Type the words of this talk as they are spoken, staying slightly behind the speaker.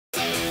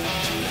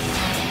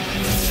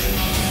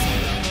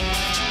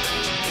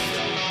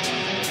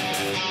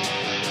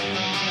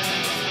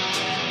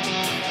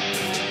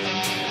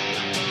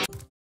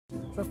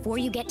Before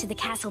you get to the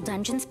castle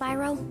dungeon,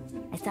 Spyro,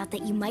 I thought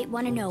that you might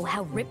want to know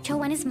how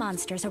Ripto and his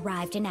monsters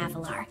arrived in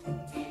Avalar.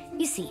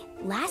 You see,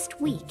 last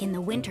week in the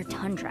winter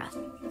tundra,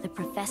 the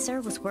professor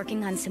was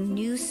working on some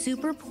new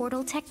super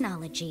portal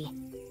technology.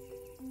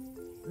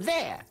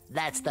 There,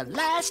 that's the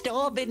last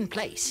orb in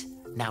place.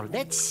 Now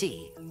let's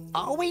see.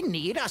 All we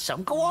need are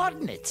some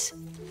coordinates.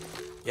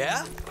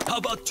 Yeah? How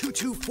about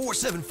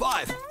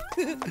 22475?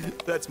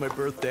 That's my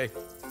birthday.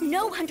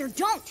 No, Hunter,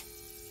 don't!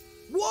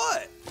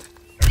 What?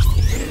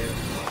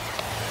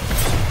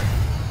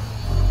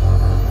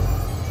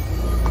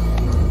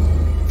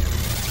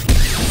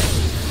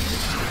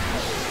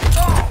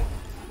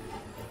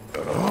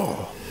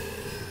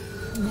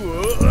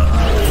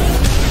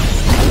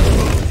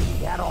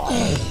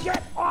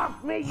 Get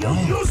off me, you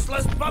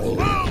useless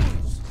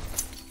buffoons!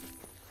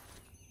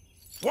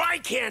 Why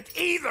can't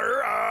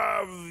either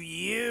of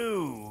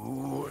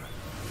you?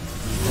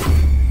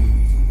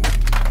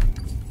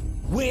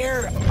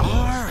 Where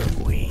are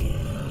we?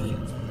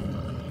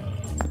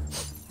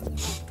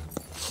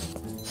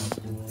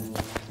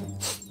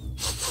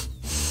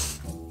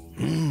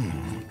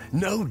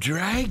 No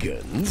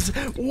dragons?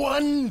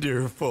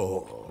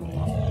 Wonderful!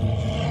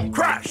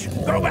 Crush!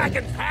 Go back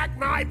and pack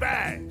my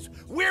bags!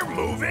 We're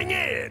moving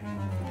in!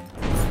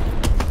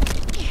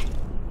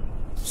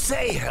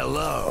 Say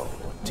hello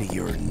to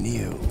your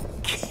new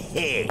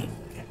king.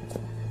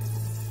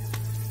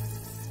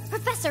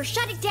 Professor,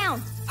 shut it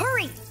down!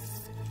 Hurry!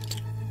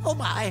 Oh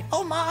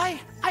my,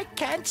 I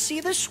can't see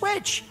the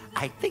switch.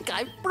 I think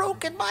I've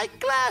broken my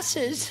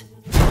glasses.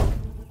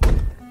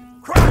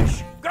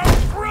 Crush! Go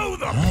through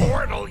the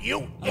portal,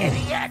 you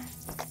idiot!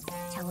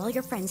 Tell all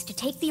your friends to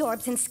take the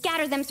orbs and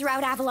scatter them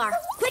throughout Avalar.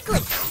 Quickly!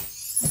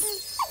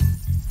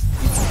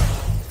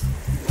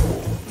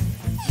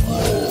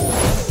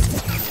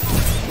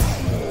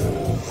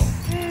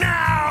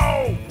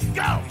 Now!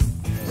 Go!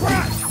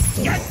 Crush!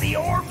 Get the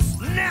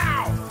orbs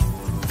now!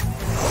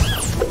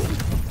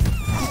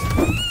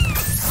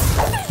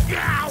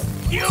 Now!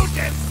 You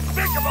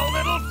despicable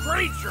little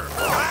creature!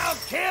 I'll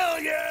kill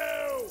you!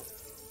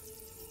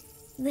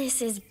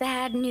 This is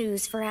bad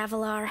news for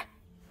Avalar.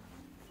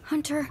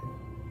 Hunter,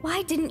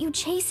 why didn't you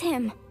chase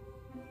him?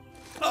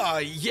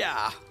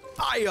 Yeah.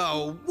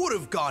 I, would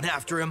have gone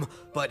after him,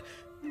 but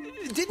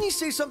didn't he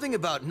say something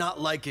about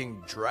not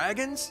liking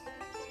dragons?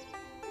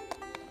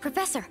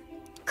 Professor,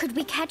 could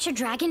we catch a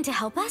dragon to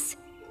help us?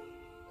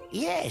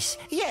 Yes,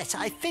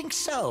 I think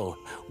so.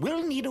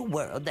 We'll need a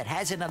world that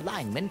has an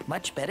alignment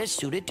much better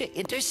suited to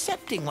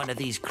intercepting one of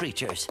these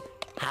creatures.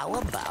 How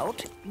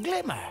about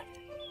Glimmer?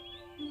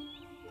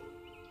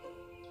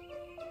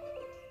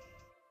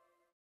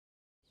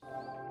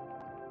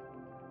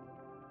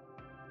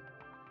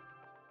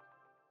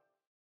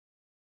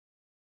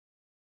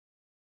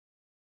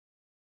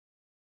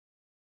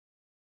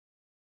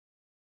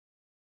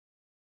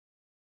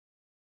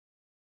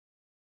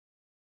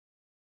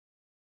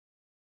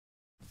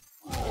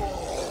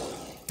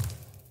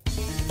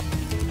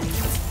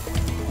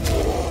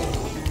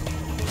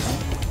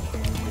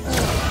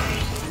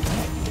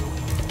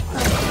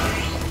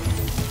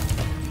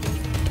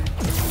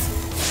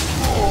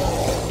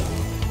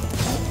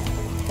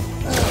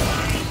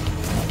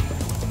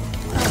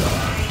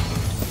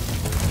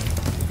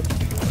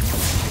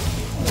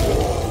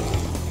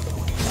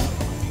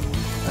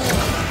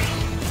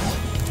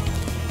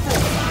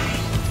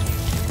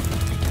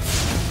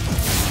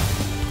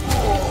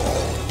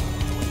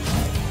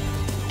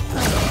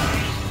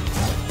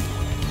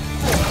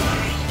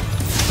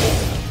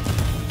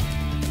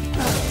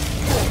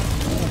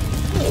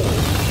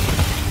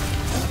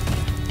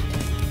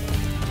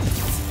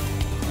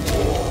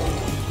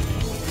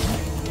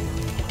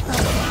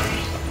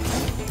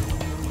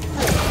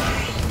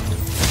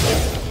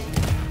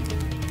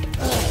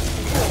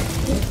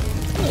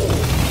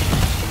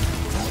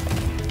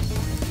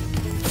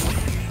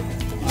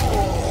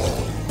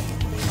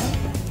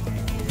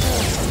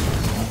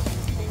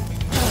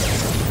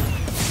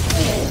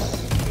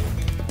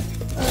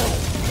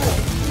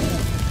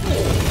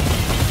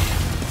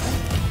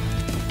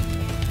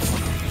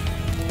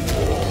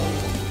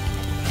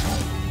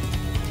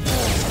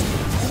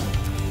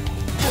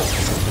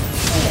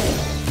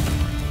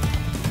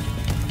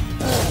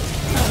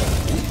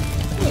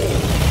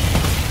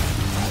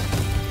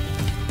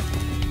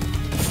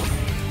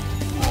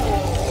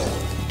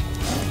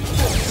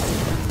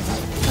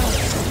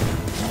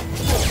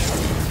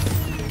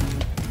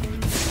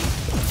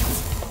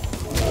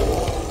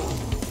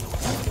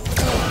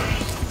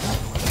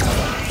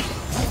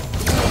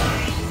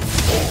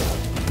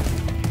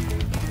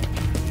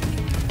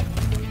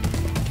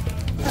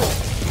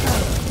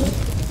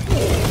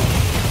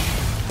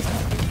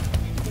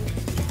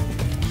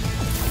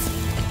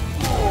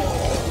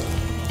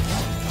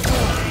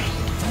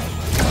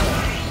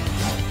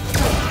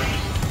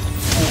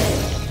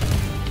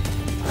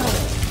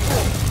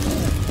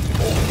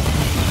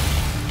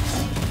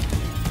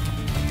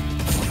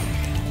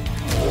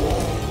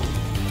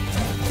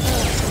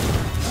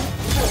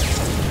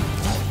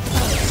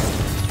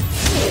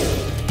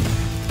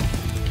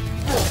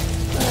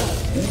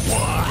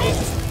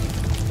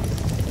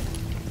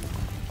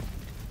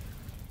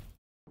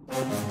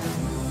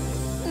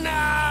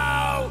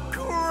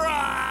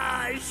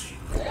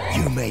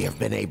 may have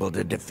been able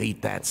to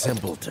defeat that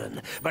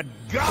simpleton, but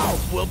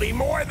Golf will be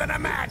more than a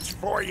match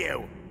for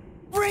you!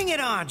 Bring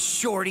it on,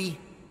 Shorty!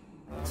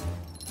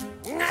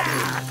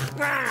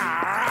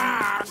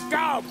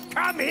 Golf,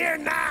 come here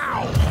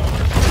now!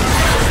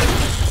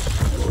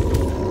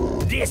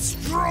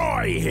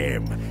 Destroy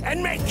him,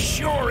 and make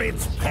sure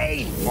it's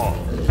painful!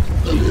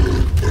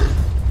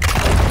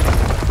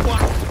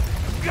 What?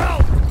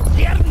 Golf,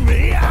 get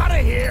me out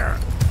of here!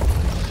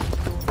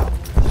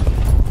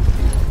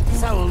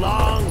 So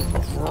long,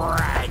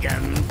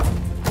 dragon!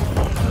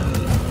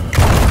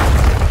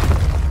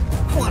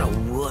 What a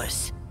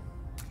wuss.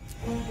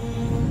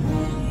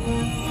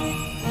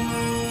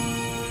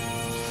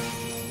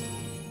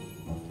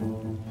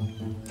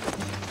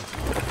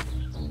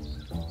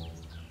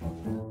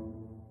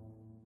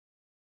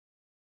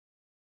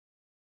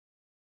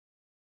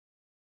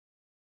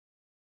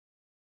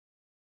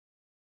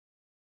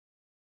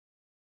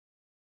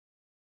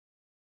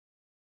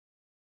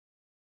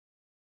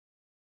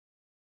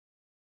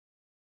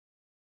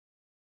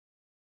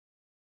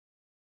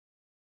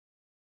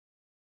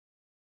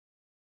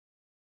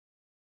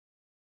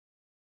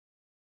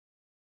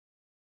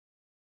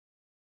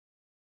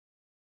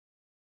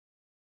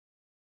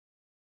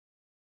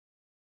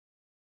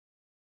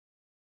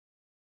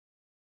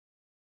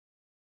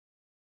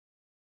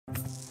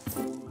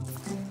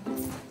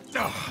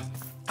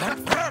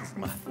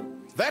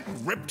 That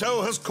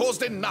Ripto has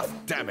caused enough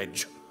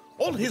damage.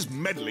 All his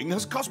meddling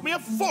has cost me a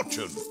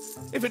fortune.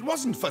 If it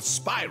wasn't for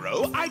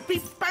Spyro, I'd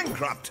be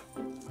bankrupt.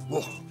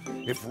 Oh,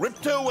 if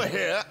Ripto were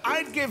here,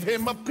 I'd give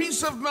him a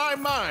piece of my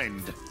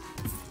mind.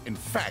 In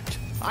fact,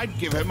 I'd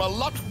give him a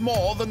lot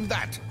more than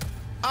that.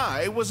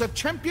 I was a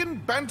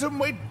champion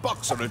bantamweight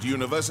boxer at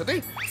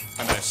university,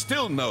 and I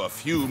still know a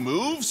few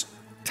moves.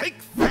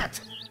 Take that,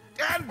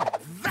 and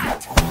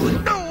that!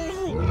 No!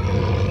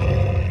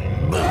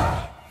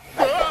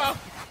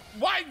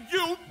 Why,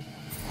 you...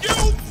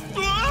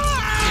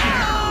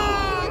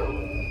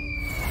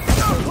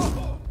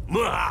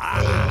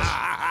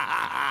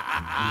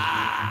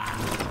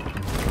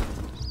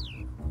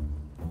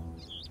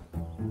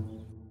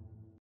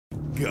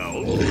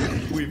 Go.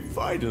 We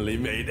finally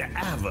made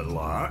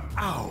Avalar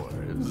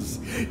ours.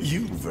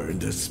 You've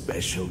earned a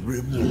special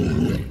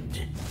reward.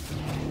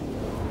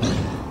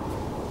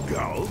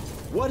 Go.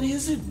 What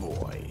is it,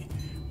 boy?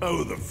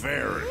 Oh, the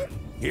fairy.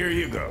 Here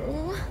you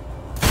go.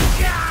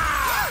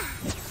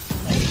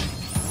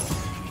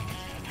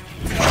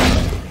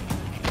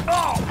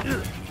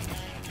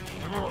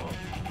 Oh!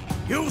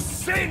 You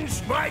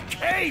singed my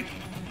cape!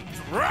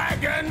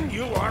 Dragon,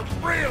 you are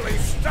really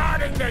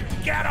starting to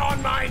get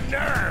on my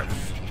nerves!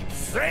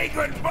 Say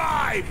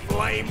goodbye,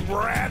 flame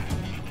breath!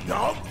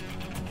 Gulp!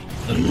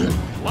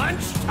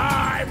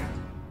 Lunchtime!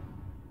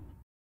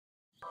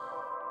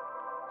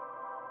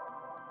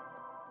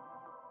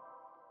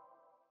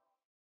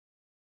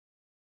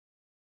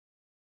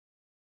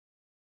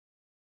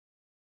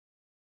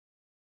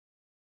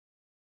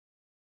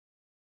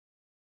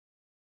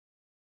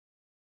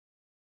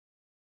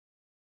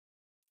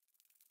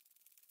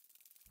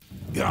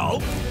 Go,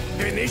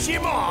 finish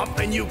him off,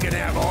 and you can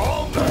have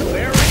all the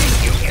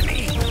berries you can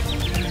eat.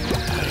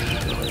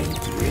 I'm going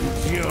to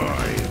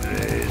enjoy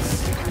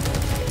this.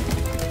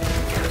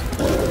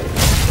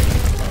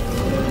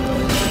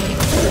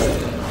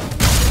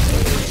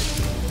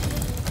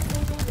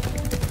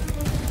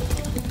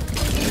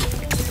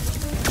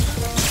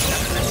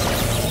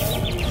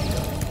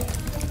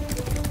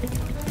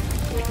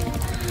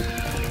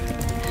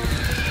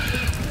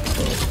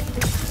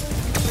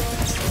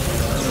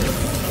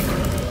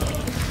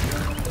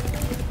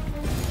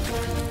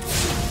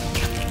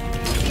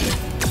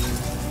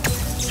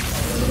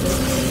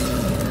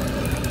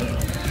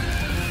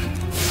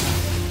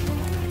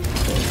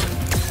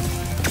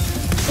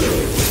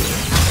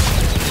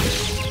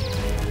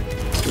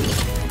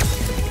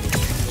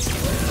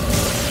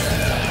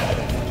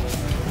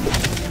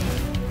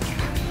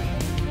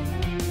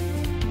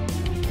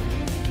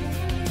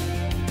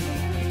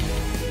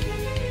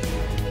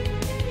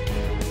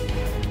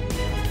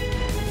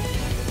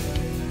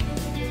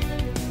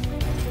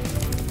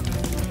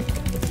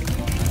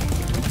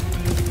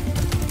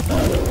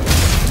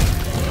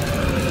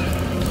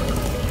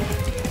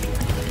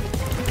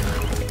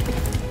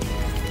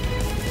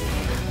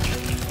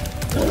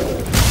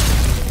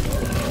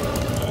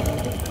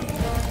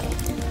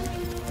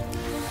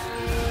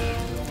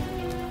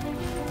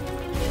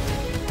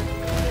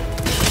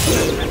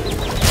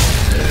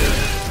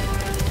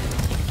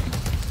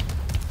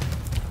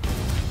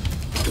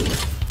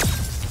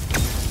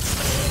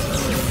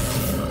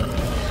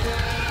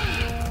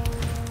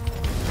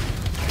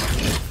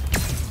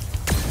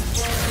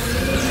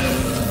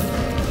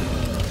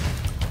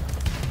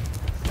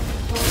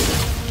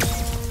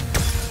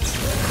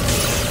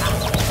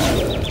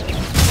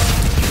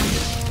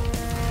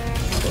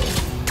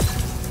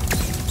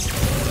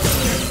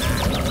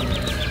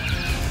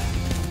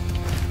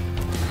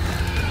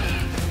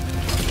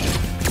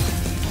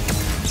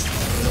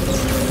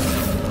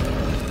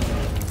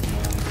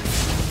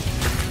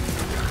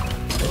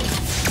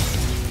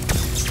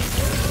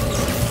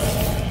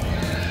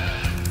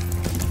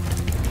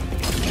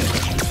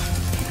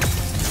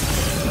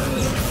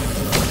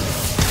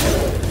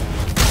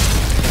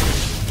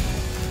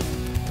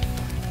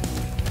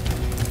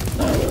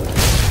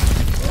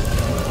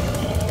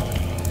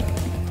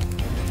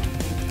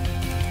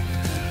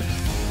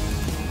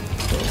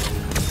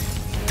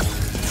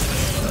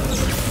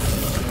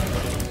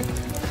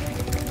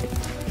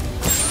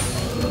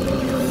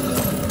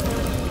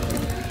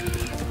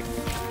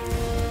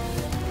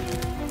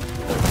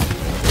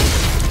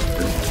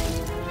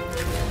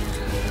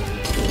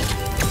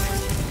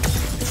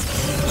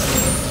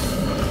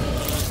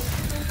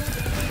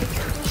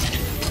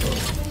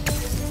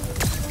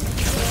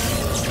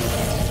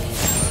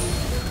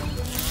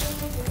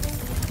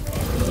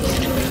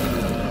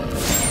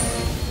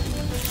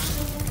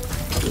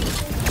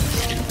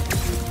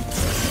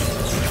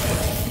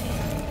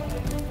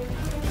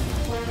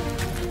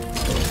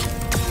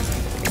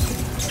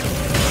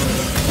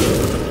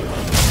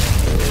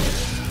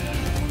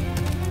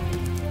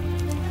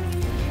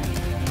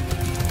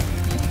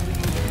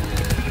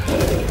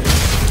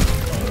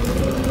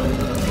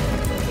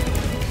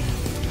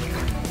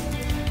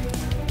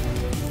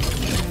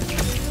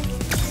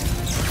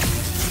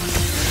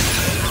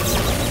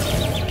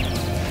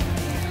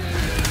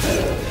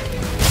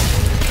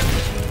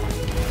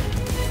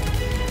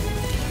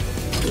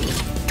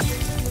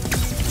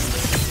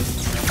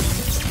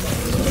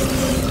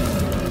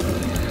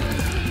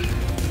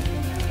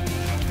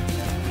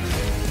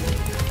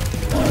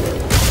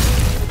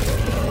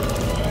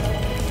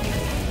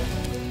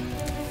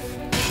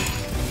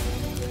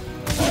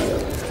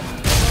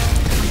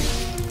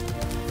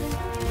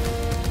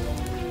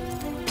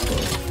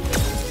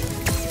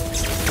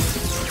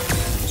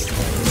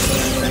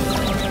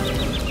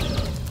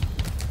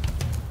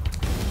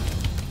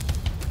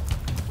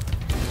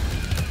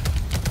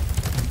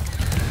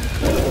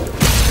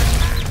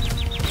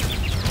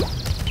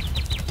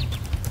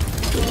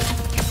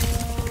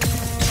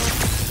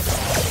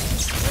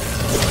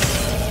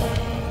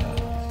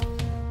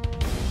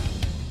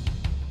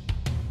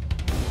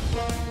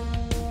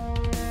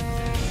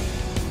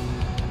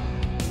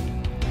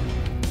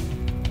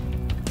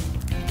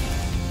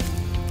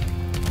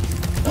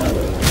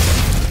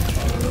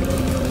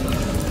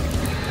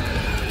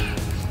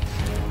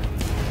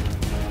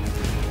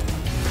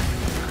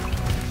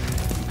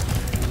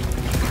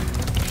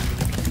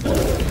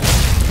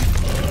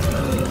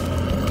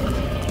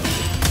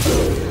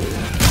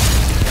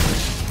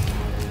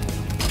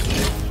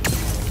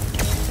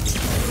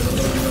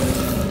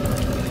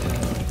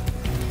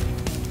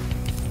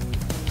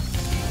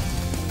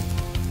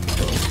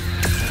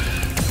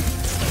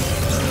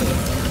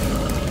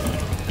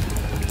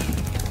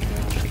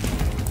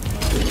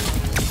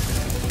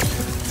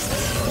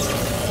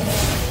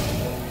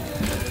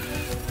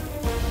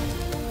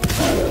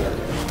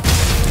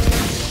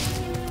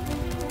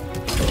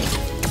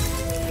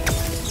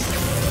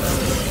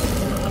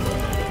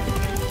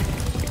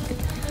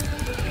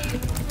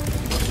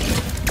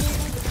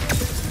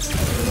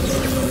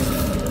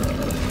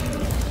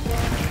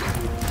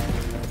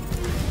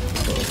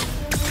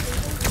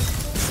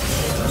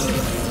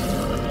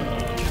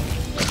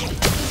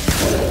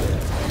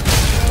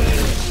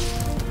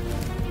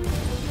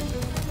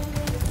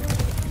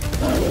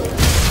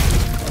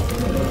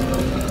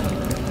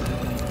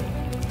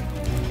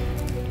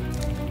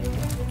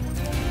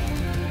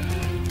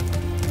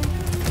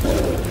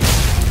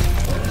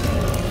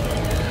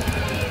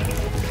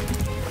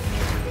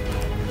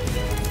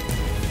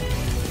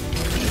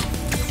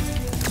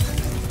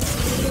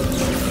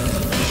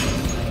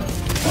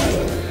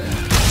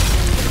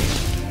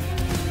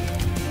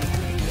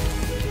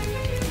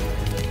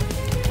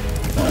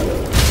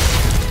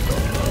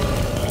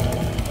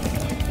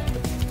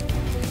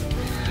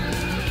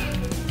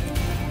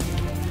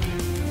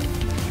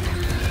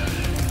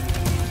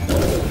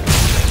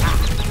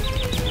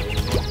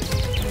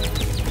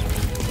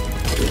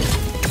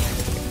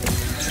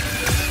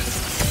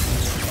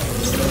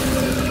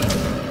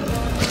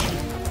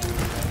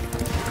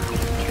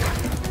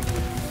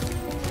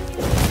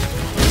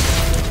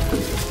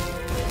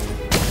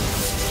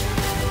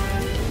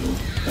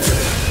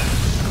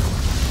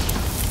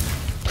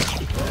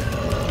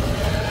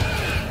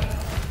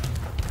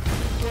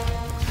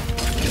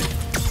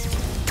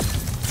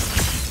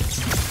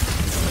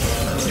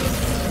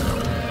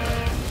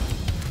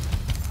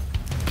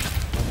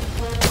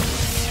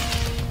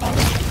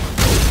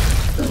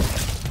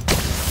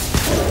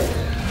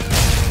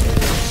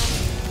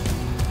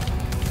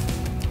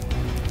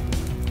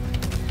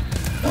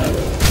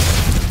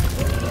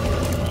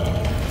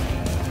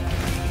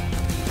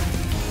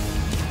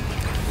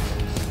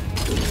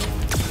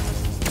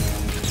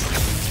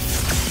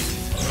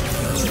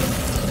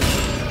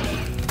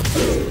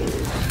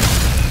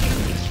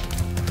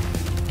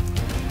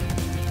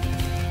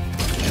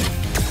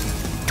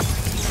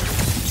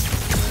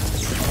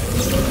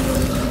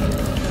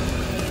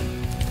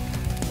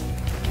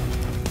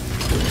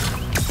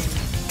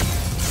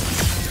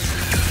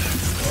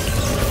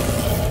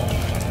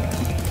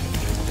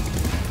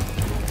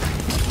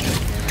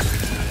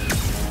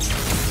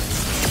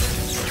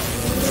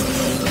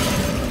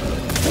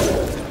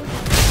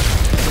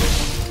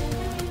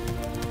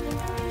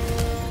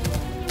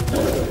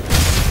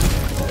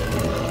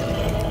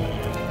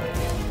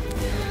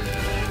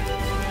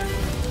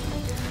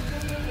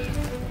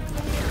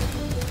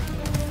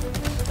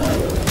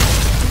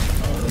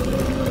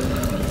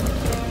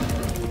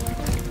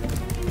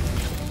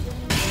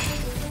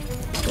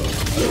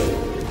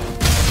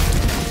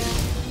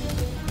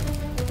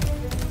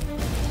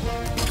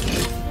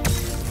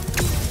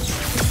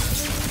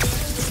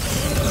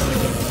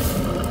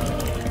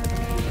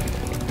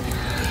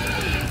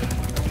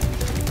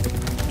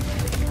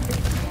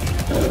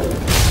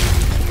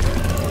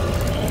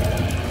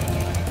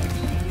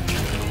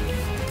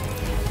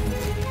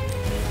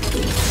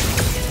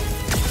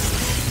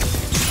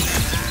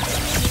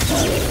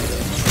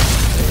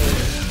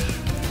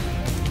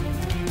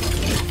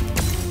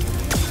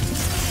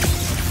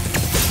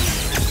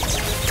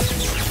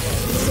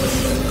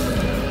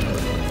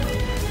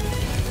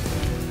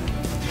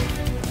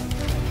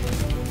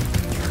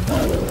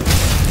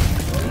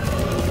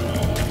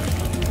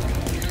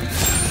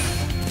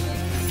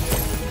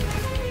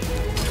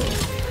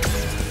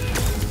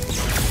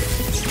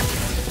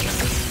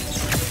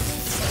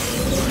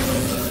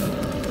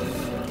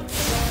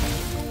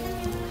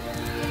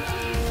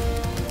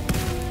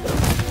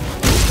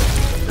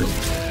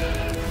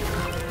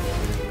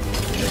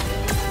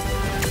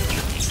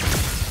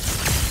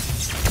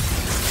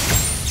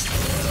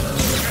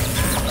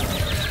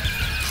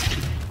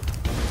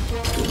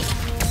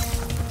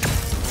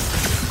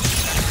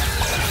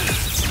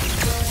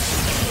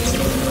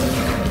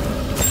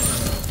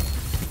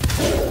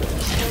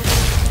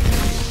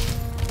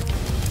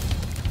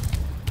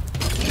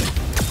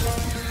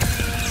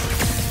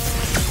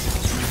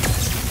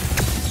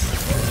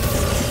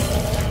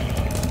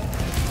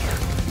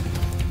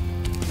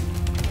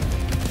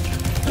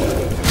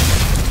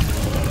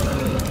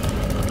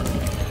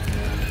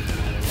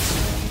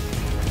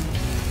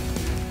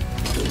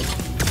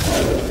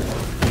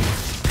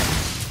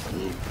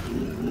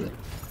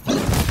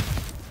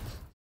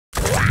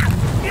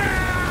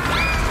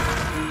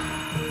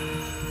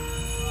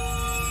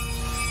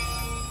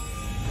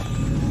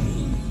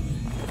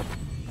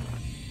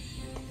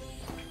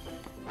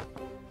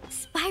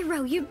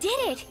 Spyro, you did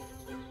it!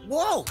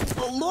 Whoa!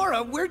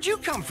 Laura, where'd you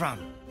come from?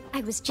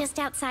 I was just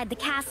outside the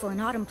castle in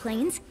Autumn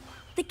Plains.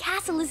 The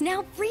castle is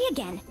now free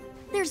again.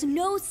 There's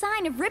no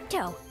sign of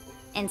Ripto.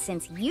 And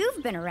since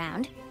you've been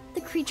around,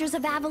 the creatures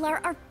of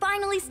Avalar are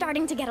finally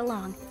starting to get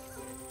along.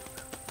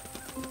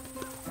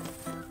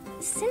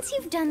 Since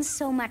you've done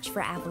so much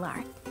for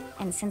Avalar,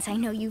 and since I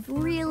know you've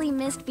really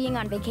missed being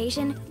on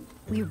vacation,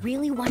 we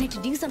really wanted to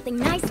do something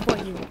nice for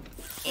you.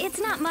 It's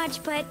not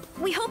much, but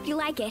we hope you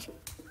like it.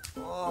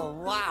 Oh,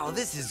 wow,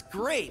 this is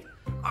great.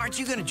 Aren't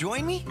you gonna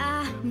join me?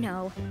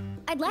 No.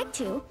 I'd like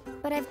to,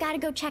 but I've got to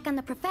go check on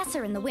the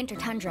professor in the Winter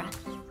Tundra.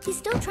 He's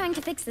still trying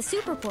to fix the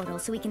super portal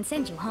so we can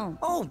send you home.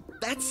 Oh,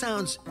 that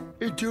sounds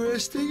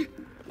interesting.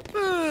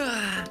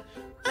 I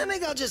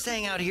think I'll just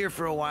hang out here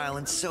for a while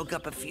and soak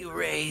up a few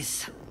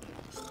rays.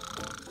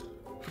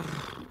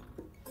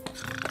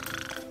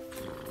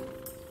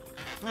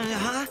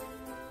 Uh-huh.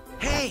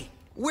 Hey,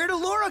 where'd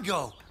Laura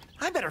go?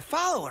 I better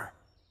follow her.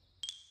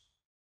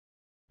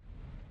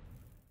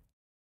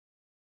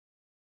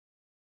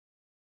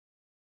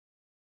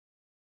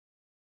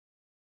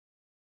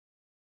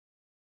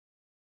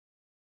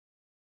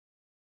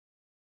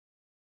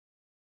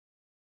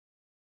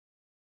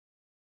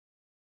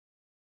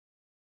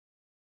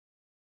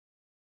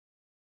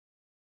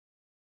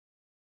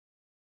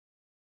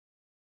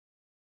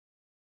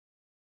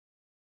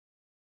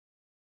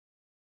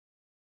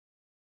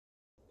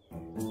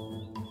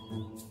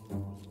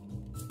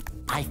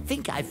 I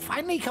think I've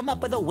finally come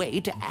up with a way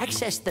to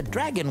access the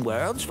dragon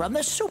worlds from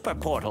the super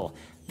portal.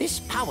 This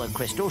power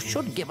crystal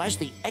should give us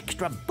the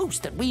extra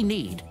boost that we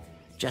need.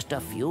 Just a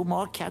few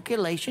more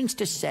calculations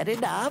to set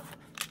it up.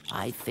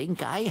 I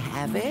think I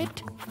have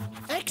it.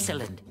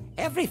 Excellent.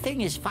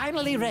 Everything is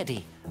finally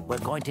ready. We're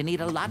going to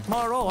need a lot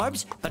more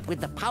orbs, but with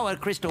the power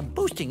crystal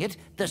boosting it,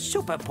 the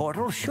super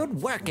portal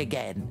should work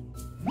again.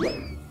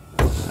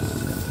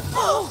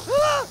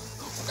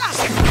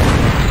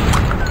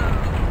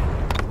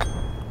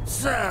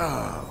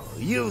 So,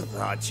 you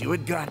thought you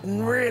had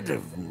gotten rid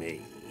of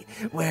me.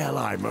 Well,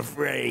 I'm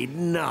afraid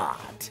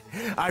not.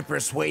 I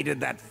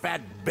persuaded that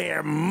fat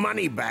bear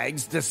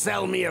Moneybags to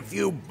sell me a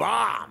few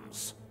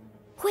bombs.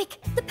 Quick,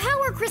 the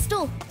power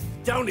crystal!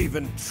 Don't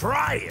even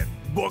try it,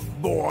 book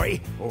boy,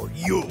 or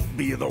you'll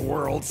be the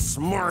world's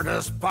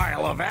smartest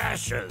pile of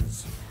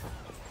ashes.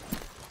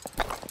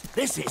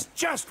 This is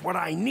just what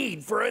I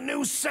need for a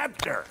new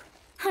scepter.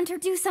 Hunter,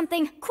 do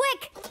something,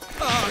 quick!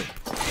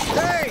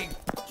 Hey!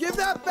 Give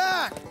that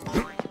back!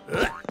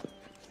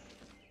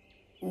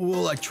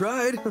 Well, I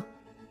tried.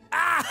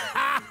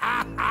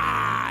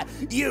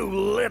 You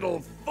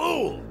little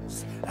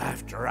fools!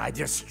 After I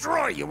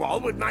destroy you all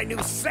with my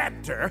new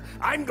scepter,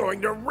 I'm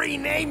going to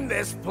rename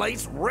this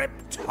place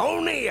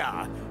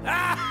Riptonia!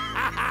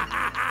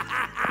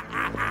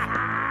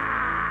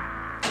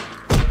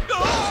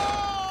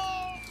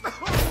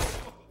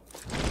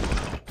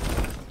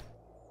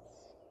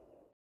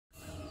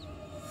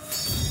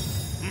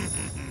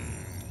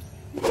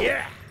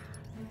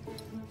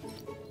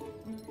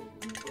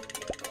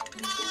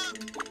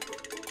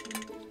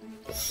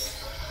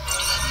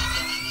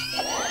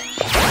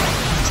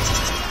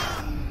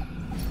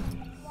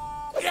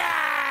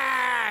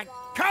 Yeah!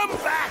 Come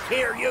back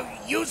here, you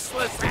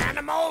useless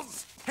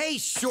animals! Hey,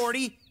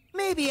 Shorty,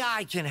 maybe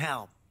I can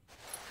help.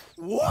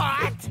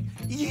 What?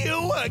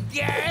 You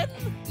again?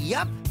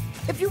 Yep.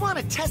 If you want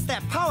to test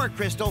that power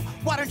crystal,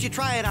 why don't you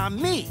try it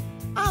on me?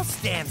 I'll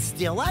stand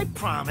still, I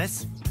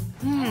promise.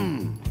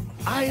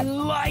 I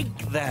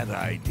like that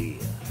idea.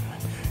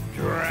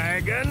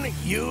 Dragon,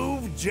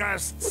 you've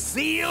just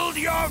sealed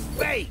your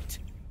fate!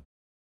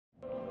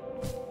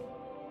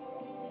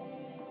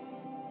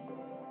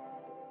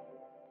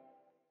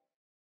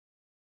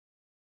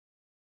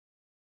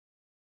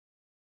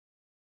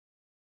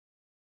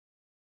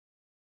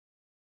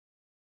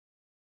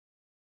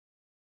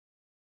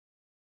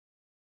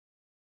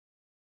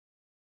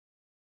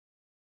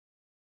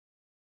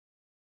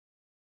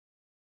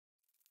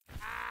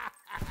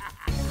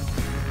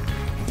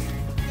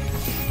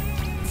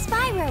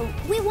 Spyro,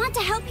 we want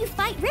to help you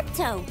fight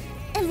Ripto.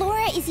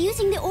 Elora is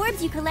using the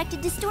orbs you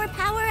collected to store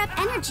power-up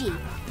energy.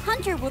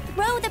 Hunter will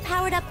throw the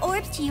powered-up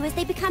orbs to you as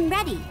they become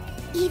ready.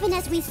 Even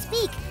as we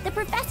speak, the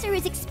professor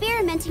is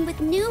experimenting with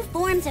new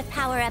forms of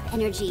power-up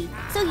energy,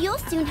 so you'll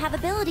soon have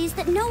abilities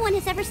that no one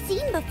has ever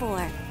seen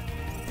before.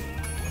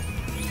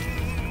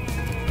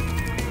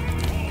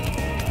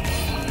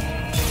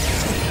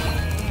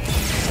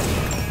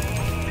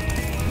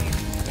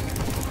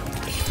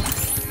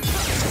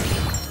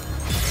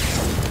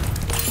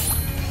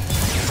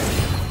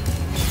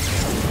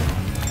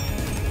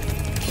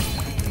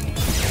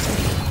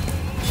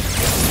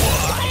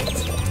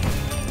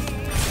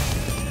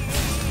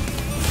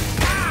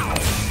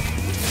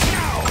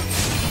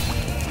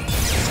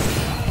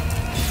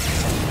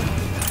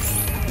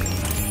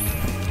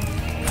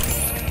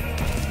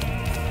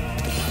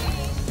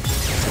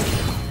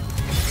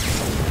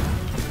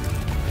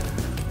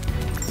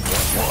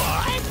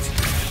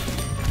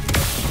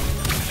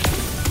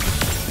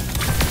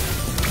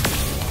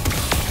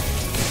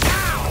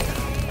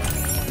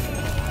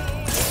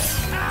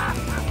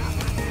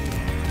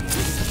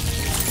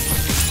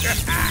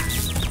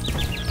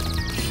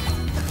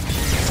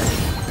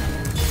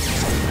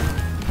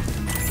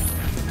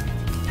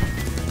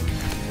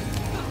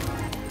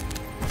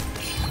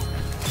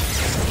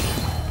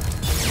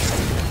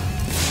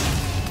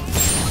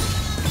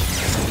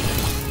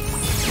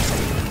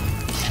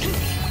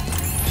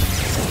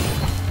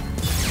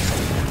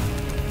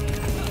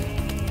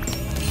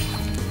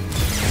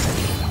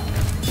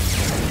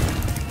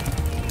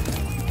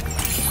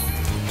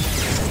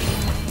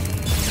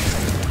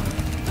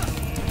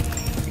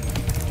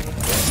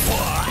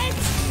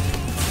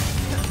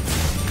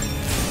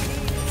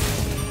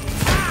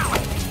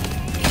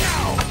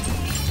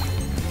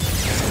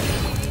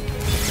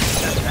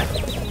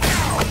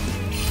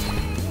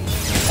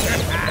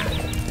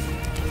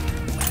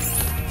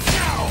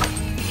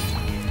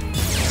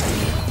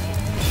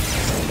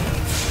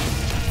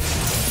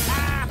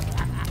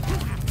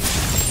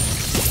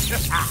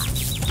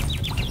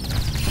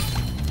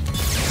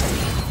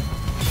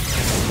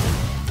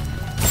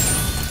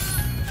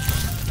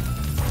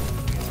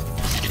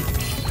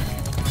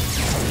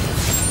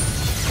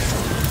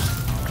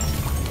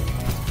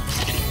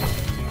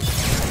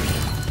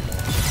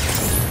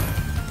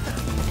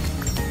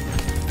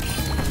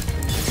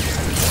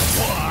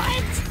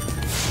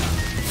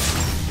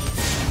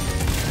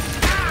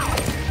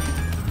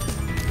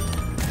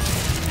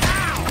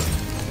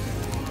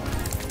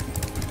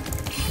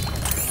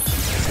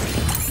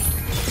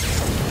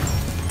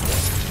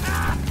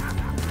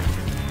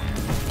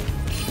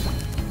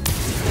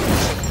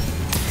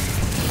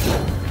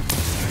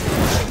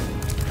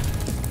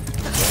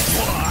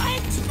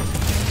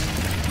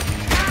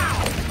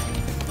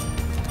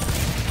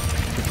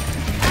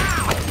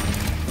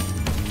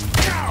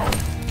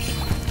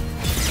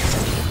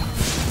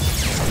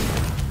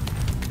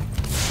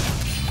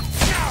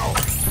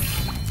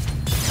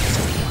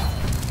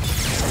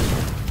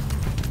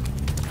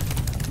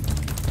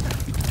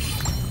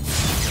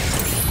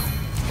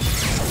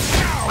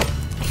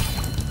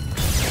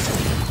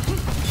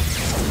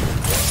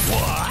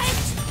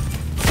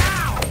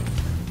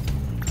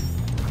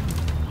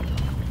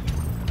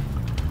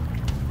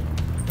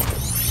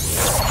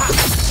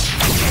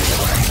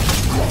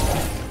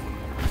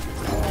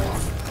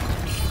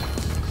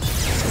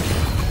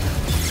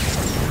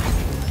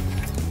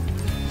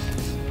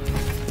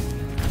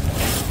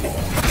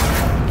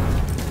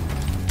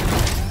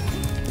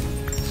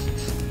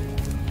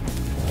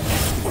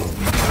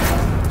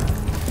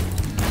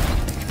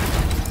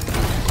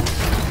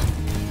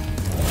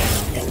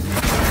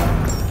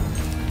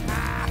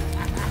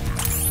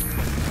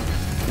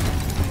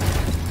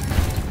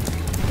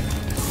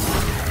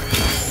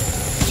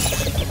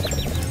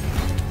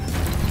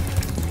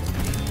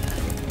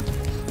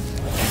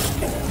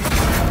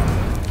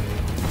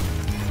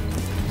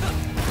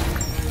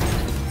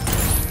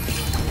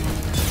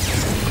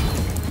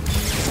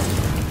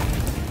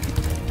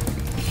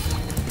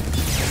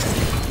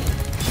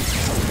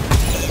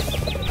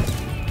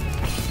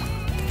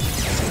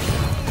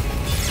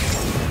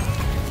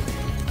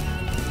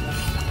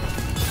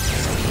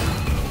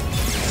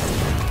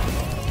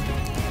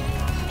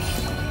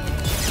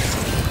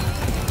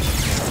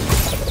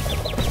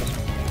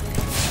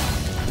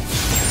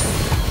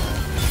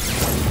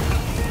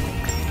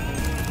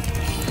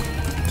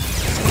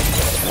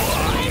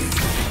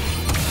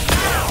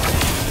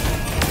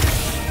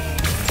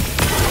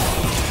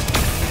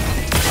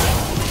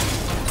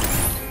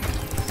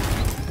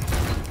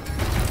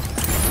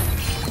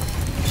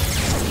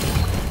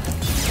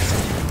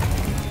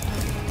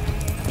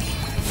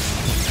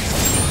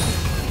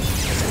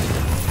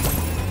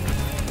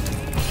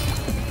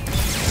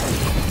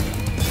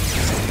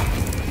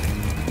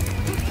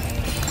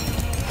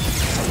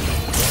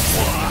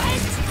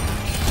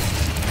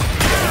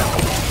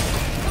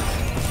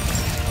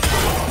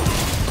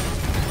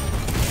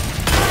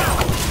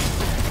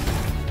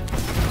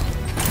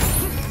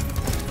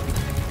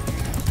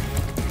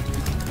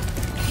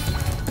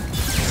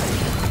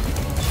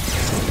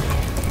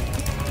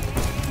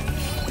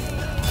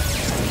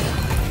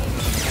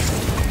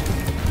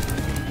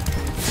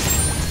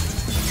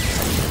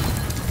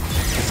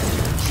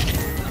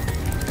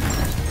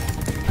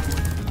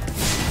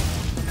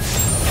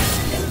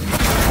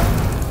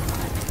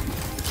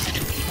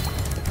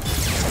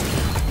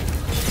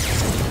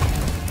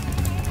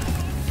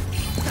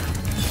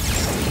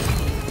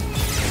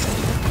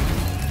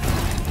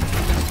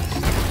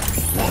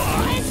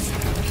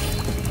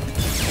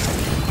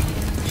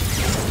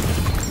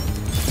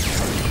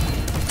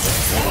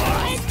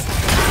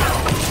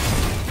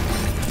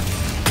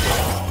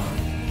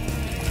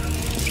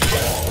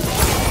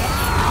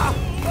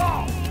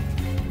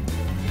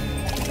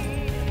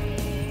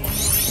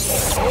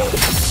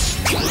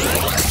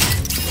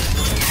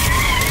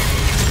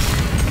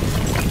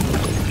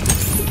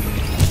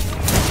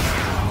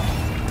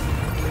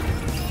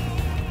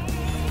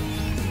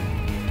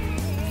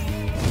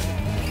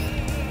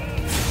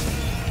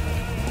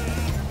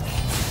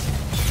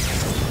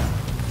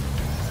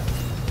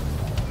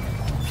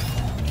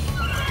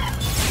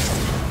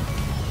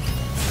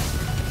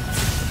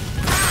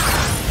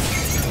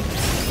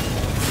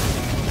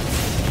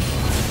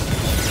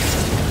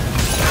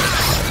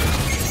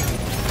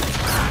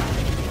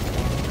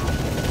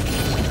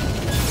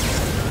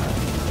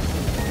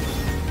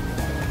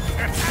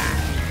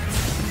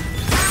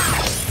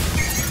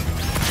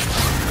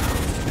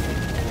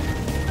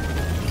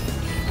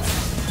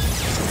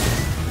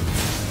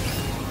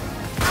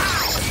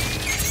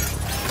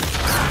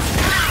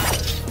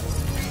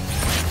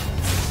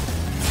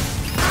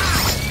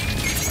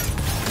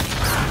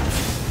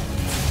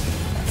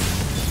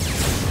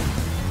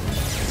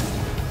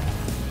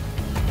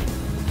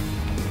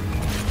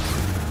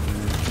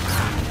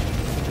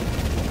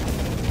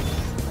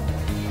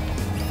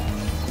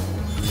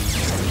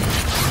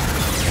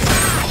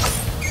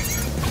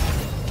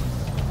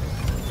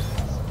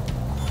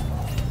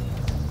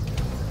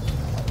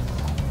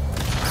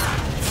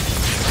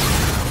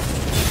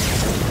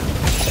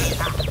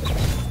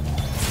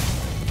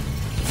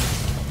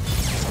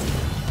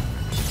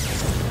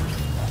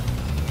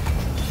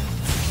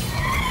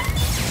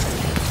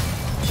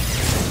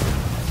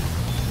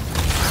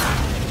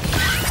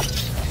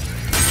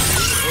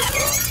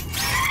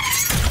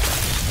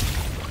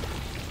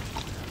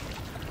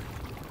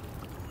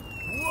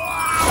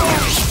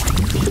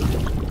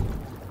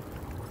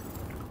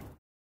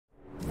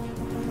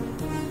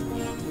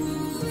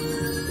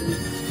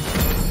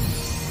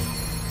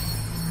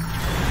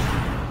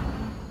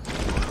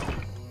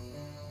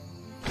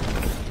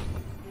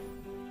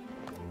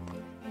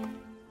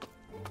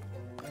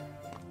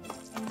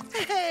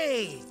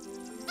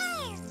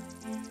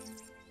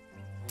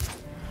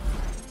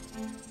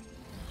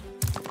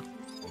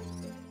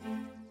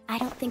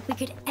 don't think we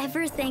could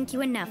ever thank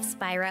you enough,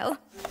 Spyro.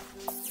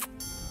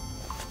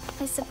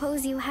 I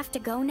suppose you have to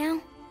go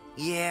now?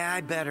 Yeah,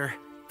 I'd better.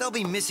 They'll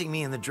be missing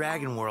me in the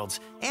Dragon Worlds,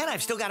 and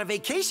I've still got a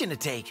vacation to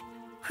take.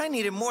 I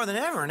need it more than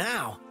ever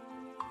now.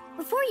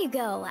 Before you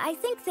go, I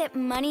think that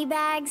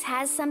Moneybags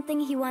has something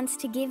he wants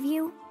to give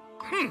you.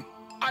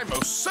 I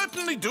most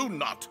certainly do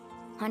not.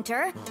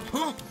 Hunter?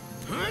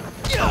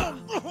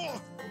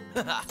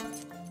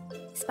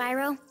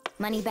 Spyro,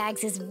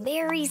 Moneybags is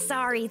very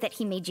sorry that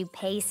he made you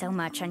pay so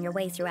much on your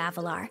way through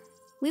Avalar.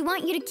 We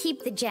want you to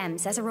keep the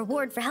gems as a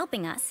reward for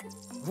helping us.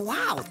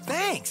 Wow,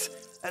 thanks.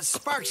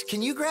 Sparks,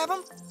 can you grab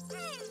them?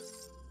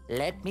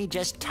 Let me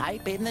just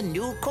type in the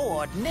new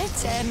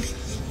coordinates and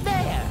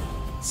there!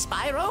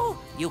 Spyro,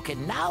 you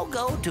can now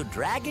go to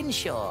Dragon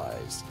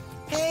Shores.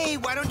 Hey,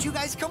 why don't you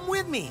guys come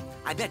with me?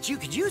 I bet you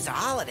could use a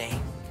holiday.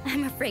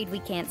 I'm afraid we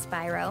can't,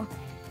 Spyro.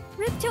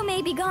 Ripto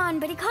may be gone,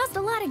 but he caused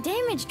a lot of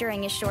damage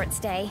during his short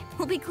stay.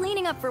 We'll be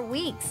cleaning up for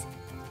weeks.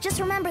 Just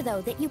remember,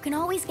 though, that you can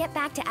always get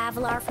back to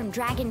Avalar from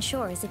Dragon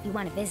Shores if you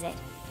want to visit.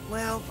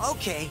 Well,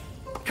 okay.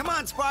 Come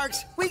on,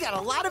 Sparks. We got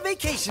a lot of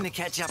vacation to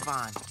catch up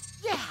on.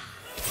 Yeah.